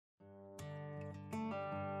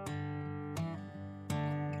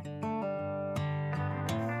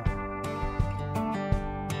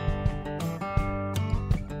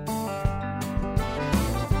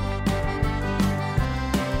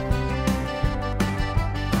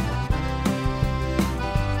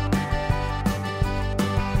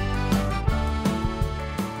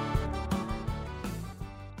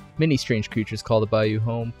Many strange creatures call the bayou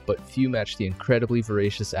home, but few match the incredibly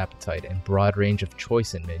voracious appetite and broad range of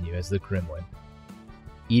choice in menu as the gremlin.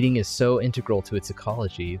 Eating is so integral to its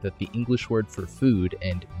ecology that the English word for food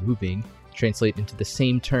and moving translate into the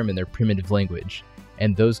same term in their primitive language,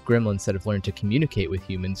 and those gremlins that have learned to communicate with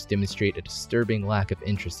humans demonstrate a disturbing lack of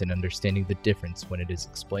interest in understanding the difference when it is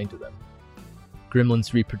explained to them.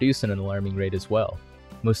 Gremlins reproduce at an alarming rate as well,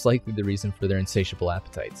 most likely the reason for their insatiable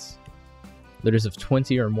appetites. Litters of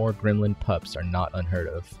 20 or more gremlin pups are not unheard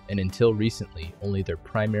of, and until recently, only their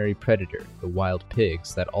primary predator, the wild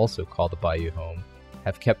pigs that also call the bayou home,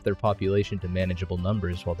 have kept their population to manageable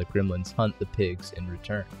numbers while the gremlins hunt the pigs in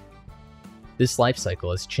return. This life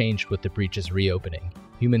cycle has changed with the breach's reopening.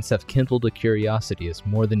 Humans have kindled a curiosity as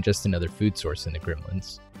more than just another food source in the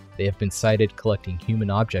gremlins. They have been sighted collecting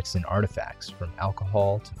human objects and artifacts, from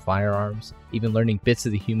alcohol to firearms, even learning bits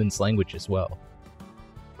of the human's language as well.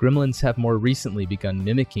 Gremlins have more recently begun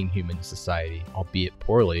mimicking human society, albeit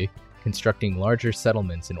poorly, constructing larger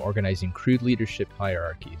settlements and organizing crude leadership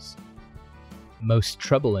hierarchies. Most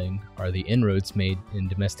troubling are the inroads made in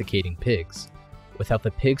domesticating pigs. Without the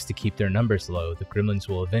pigs to keep their numbers low, the gremlins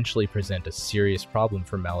will eventually present a serious problem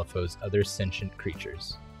for Malifaux's other sentient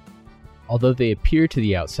creatures. Although they appear to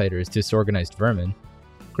the outsider as disorganized vermin,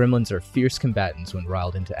 gremlins are fierce combatants when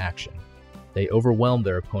riled into action. They overwhelm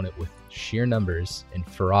their opponent with sheer numbers and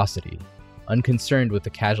ferocity, unconcerned with the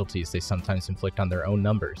casualties they sometimes inflict on their own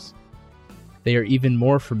numbers. They are even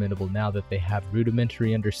more formidable now that they have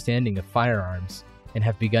rudimentary understanding of firearms and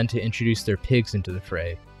have begun to introduce their pigs into the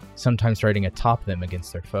fray, sometimes riding atop them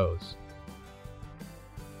against their foes.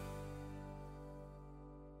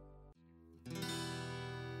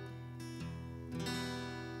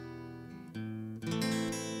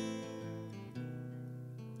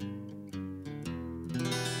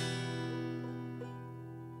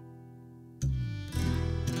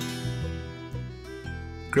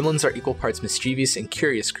 Gremlins are equal parts mischievous and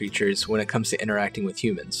curious creatures when it comes to interacting with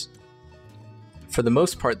humans. For the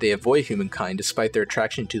most part, they avoid humankind despite their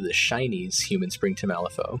attraction to the shinies humans bring to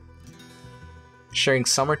Malifaux. Sharing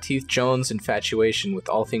Summerteeth Jones' infatuation with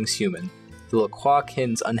all things human, the Lacroix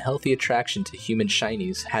kin's unhealthy attraction to human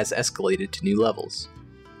shinies has escalated to new levels.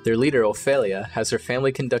 Their leader, Ophelia, has her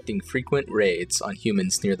family conducting frequent raids on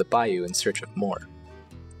humans near the bayou in search of more.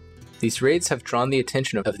 These raids have drawn the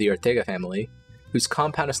attention of the Ortega family, whose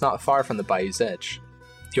compound is not far from the bayou's edge.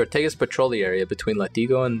 The Ortegas patrol the area between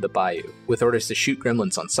Latigo and the bayou, with orders to shoot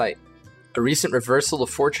gremlins on sight. A recent reversal of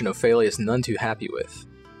fortune Ophelia is none too happy with.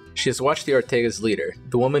 She has watched the Ortega's leader,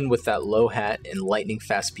 the woman with that low hat and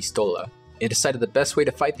lightning-fast pistola, and decided the best way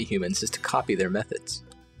to fight the humans is to copy their methods.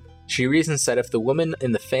 She reasons that if the woman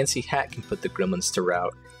in the fancy hat can put the gremlins to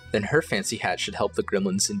rout, then her fancy hat should help the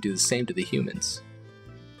gremlins and do the same to the humans.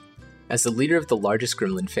 As the leader of the largest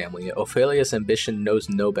gremlin family, Ophelia's ambition knows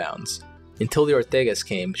no bounds. Until the Ortegas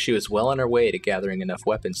came, she was well on her way to gathering enough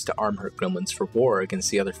weapons to arm her gremlins for war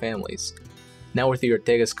against the other families. Now with the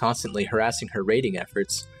Ortegas constantly harassing her raiding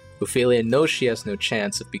efforts, Ophelia knows she has no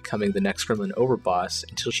chance of becoming the next gremlin overboss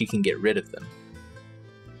until she can get rid of them.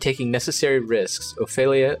 Taking necessary risks,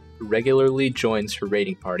 Ophelia regularly joins her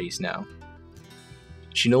raiding parties now.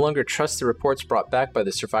 She no longer trusts the reports brought back by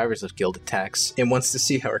the survivors of guild attacks, and wants to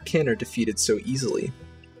see how her kin are defeated so easily.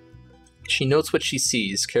 She notes what she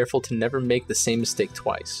sees, careful to never make the same mistake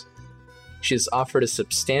twice. She has offered a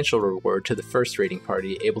substantial reward to the first raiding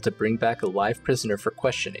party, able to bring back a live prisoner for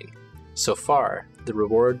questioning. So far, the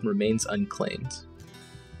reward remains unclaimed.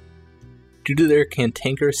 Due to their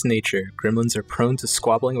cantankerous nature, gremlins are prone to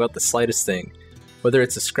squabbling about the slightest thing, whether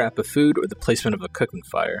it's a scrap of food or the placement of a cooking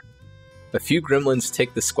fire. A few gremlins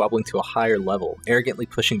take the squabbling to a higher level, arrogantly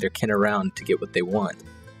pushing their kin around to get what they want.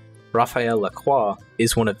 Raphael Lacroix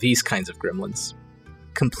is one of these kinds of gremlins.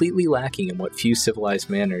 Completely lacking in what few civilized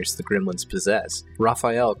manners the gremlins possess,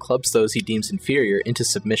 Raphael clubs those he deems inferior into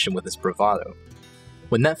submission with his bravado.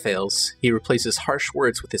 When that fails, he replaces harsh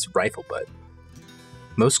words with his rifle butt.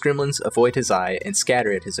 Most gremlins avoid his eye and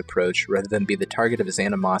scatter at his approach rather than be the target of his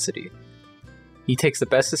animosity. He takes the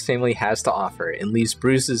best his family has to offer and leaves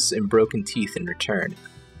bruises and broken teeth in return.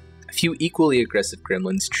 A few equally aggressive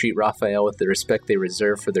gremlins treat Raphael with the respect they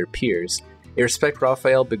reserve for their peers, a respect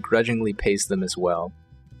Raphael begrudgingly pays them as well.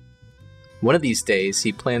 One of these days,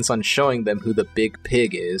 he plans on showing them who the big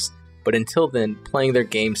pig is, but until then, playing their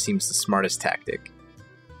game seems the smartest tactic.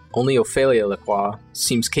 Only Ophelia Lacroix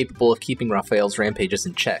seems capable of keeping Raphael's rampages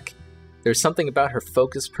in check. There's something about her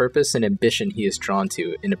focused purpose and ambition he is drawn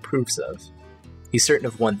to and approves of. He's certain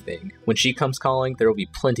of one thing: when she comes calling, there will be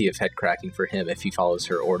plenty of head cracking for him if he follows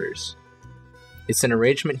her orders. It's an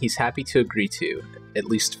arrangement he's happy to agree to, at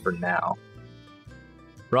least for now.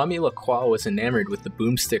 Rami Lacroix was enamored with the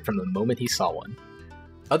boomstick from the moment he saw one.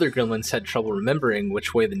 Other gremlins had trouble remembering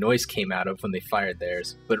which way the noise came out of when they fired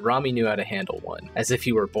theirs, but Rami knew how to handle one, as if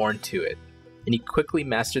he were born to it, and he quickly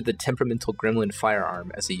mastered the temperamental gremlin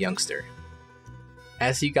firearm as a youngster.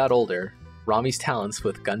 As he got older, Rami's talents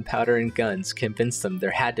with gunpowder and guns convinced him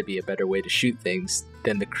there had to be a better way to shoot things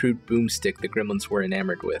than the crude boomstick the gremlins were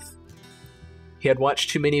enamored with. He had watched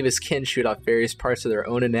too many of his kin shoot off various parts of their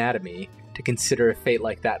own anatomy to consider a fate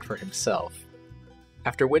like that for himself.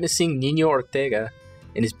 After witnessing Nino Ortega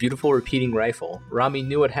and his beautiful repeating rifle, Rami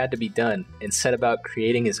knew what had to be done and set about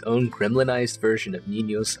creating his own gremlinized version of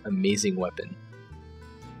Nino's amazing weapon.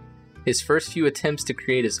 His first few attempts to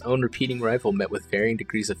create his own repeating rifle met with varying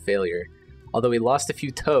degrees of failure. Although he lost a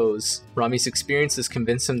few toes, Rami's experiences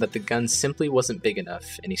convinced him that the gun simply wasn't big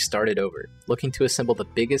enough, and he started over, looking to assemble the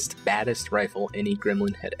biggest, baddest rifle any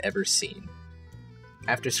gremlin had ever seen.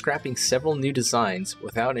 After scrapping several new designs,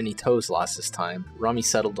 without any toes lost this time, Rami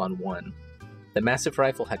settled on one. The massive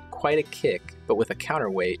rifle had quite a kick, but with a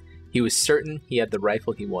counterweight, he was certain he had the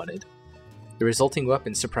rifle he wanted. The resulting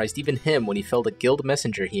weapon surprised even him when he felled a guild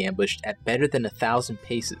messenger he ambushed at better than 1,000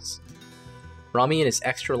 paces. Rami and his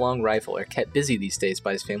extra-long rifle are kept busy these days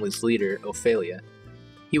by his family's leader, Ophelia.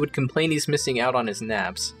 He would complain he's missing out on his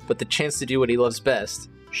naps, but the chance to do what he loves best,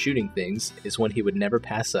 shooting things, is one he would never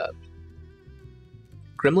pass up.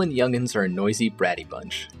 Gremlin youngins are a noisy, bratty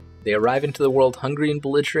bunch. They arrive into the world hungry and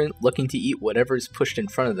belligerent, looking to eat whatever is pushed in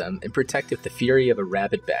front of them and protect with the fury of a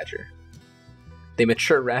rabid badger. They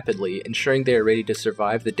mature rapidly, ensuring they are ready to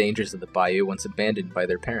survive the dangers of the bayou once abandoned by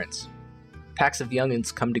their parents. Packs of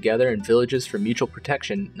youngins come together in villages for mutual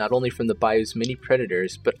protection, not only from the bayou's many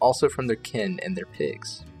predators, but also from their kin and their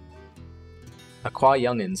pigs. Aqua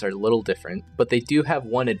youngins are a little different, but they do have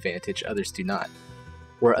one advantage others do not.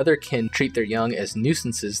 Where other kin treat their young as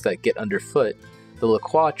nuisances that get underfoot, the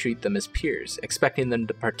Lacroix treat them as peers, expecting them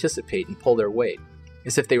to participate and pull their weight,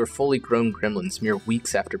 as if they were fully grown gremlins mere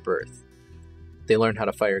weeks after birth. They learn how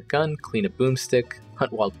to fire a gun, clean a boomstick,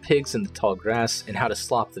 hunt wild pigs in the tall grass, and how to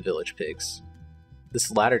slop the village pigs.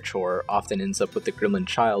 This latter chore often ends up with the gremlin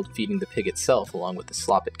child feeding the pig itself along with the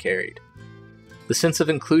slop it carried. The sense of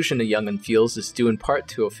inclusion a young'un feels is due in part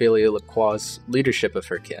to Ophelia Lacroix's leadership of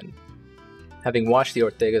her kin. Having watched the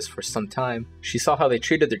Ortegas for some time, she saw how they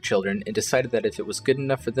treated their children and decided that if it was good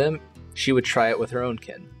enough for them, she would try it with her own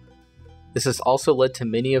kin. This has also led to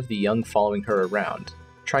many of the young following her around,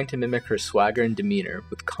 trying to mimic her swagger and demeanor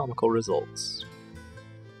with comical results.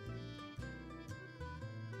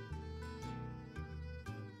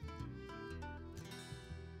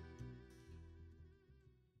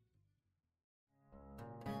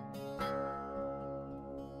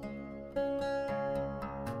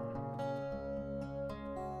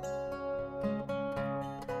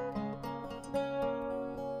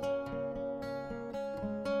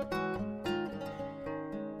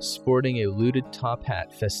 Sporting a looted top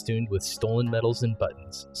hat festooned with stolen medals and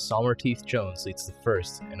buttons, Sommerteeth Jones leads the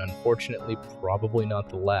first, and unfortunately probably not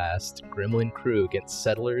the last, gremlin crew against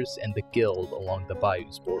settlers and the guild along the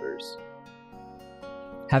bayou's borders.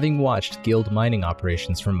 Having watched guild mining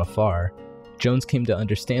operations from afar, Jones came to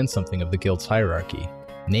understand something of the guild's hierarchy,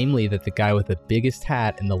 namely that the guy with the biggest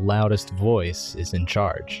hat and the loudest voice is in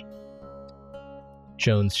charge.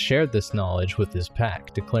 Jones shared this knowledge with his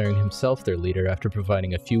pack, declaring himself their leader after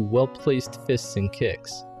providing a few well-placed fists and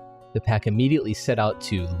kicks. The pack immediately set out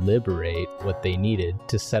to liberate what they needed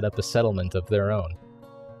to set up a settlement of their own.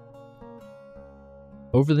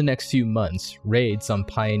 Over the next few months, raids on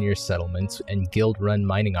pioneer settlements and guild-run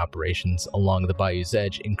mining operations along the bayou's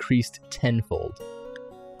edge increased tenfold.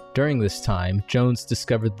 During this time, Jones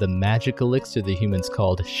discovered the magic elixir the humans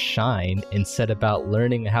called Shine and set about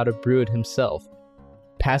learning how to brew it himself,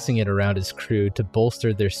 passing it around his crew to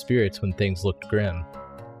bolster their spirits when things looked grim.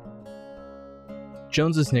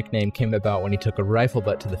 Jones's nickname came about when he took a rifle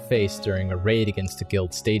butt to the face during a raid against a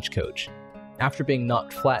guild stagecoach. After being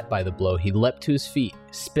knocked flat by the blow, he leapt to his feet,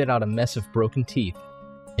 spit out a mess of broken teeth,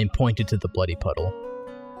 and pointed to the bloody puddle.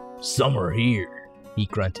 "Some are here," he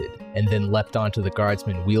grunted, and then leapt onto the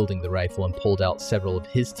guardsman wielding the rifle and pulled out several of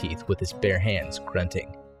his teeth with his bare hands,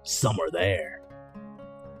 grunting, "Some are there."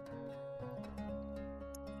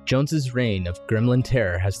 Jones's reign of gremlin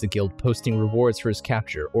terror has the guild posting rewards for his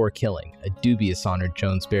capture or killing, a dubious honor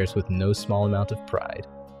Jones bears with no small amount of pride.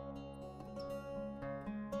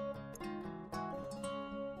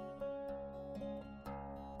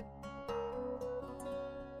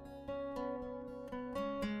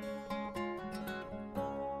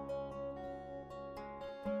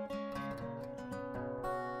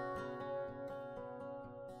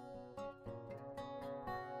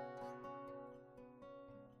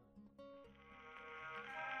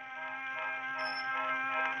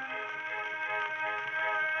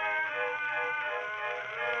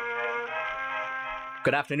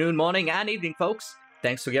 Good afternoon, morning, and evening, folks.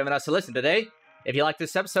 Thanks for giving us a listen today. If you like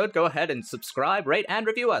this episode, go ahead and subscribe, rate, and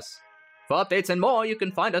review us. For updates and more, you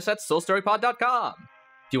can find us at soulstorypod.com. Do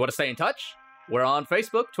you want to stay in touch? We're on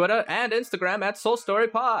Facebook, Twitter, and Instagram at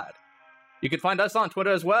soulstorypod. You can find us on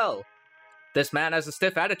Twitter as well. This man has a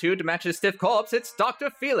stiff attitude to match his stiff corpse. It's Dr.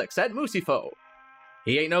 Felix at Mooseyfo.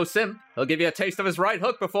 He ain't no simp. He'll give you a taste of his right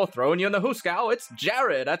hook before throwing you in the hooskow. It's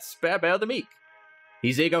Jared at Spare Bear the Meek.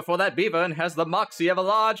 He's eager for that beaver and has the moxie of a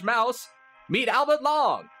large mouse. Meet Albert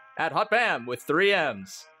Long at Hot Bam with 3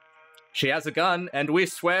 M's. She has a gun, and we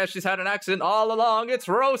swear she's had an accent all along. It's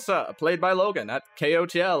Rosa, played by Logan at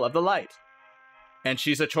KOTL of the Light. And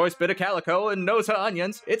she's a choice bit of calico and knows her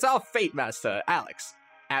onions. It's our Fate Master, Alex,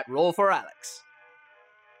 at Roll for Alex.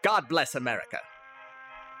 God bless America.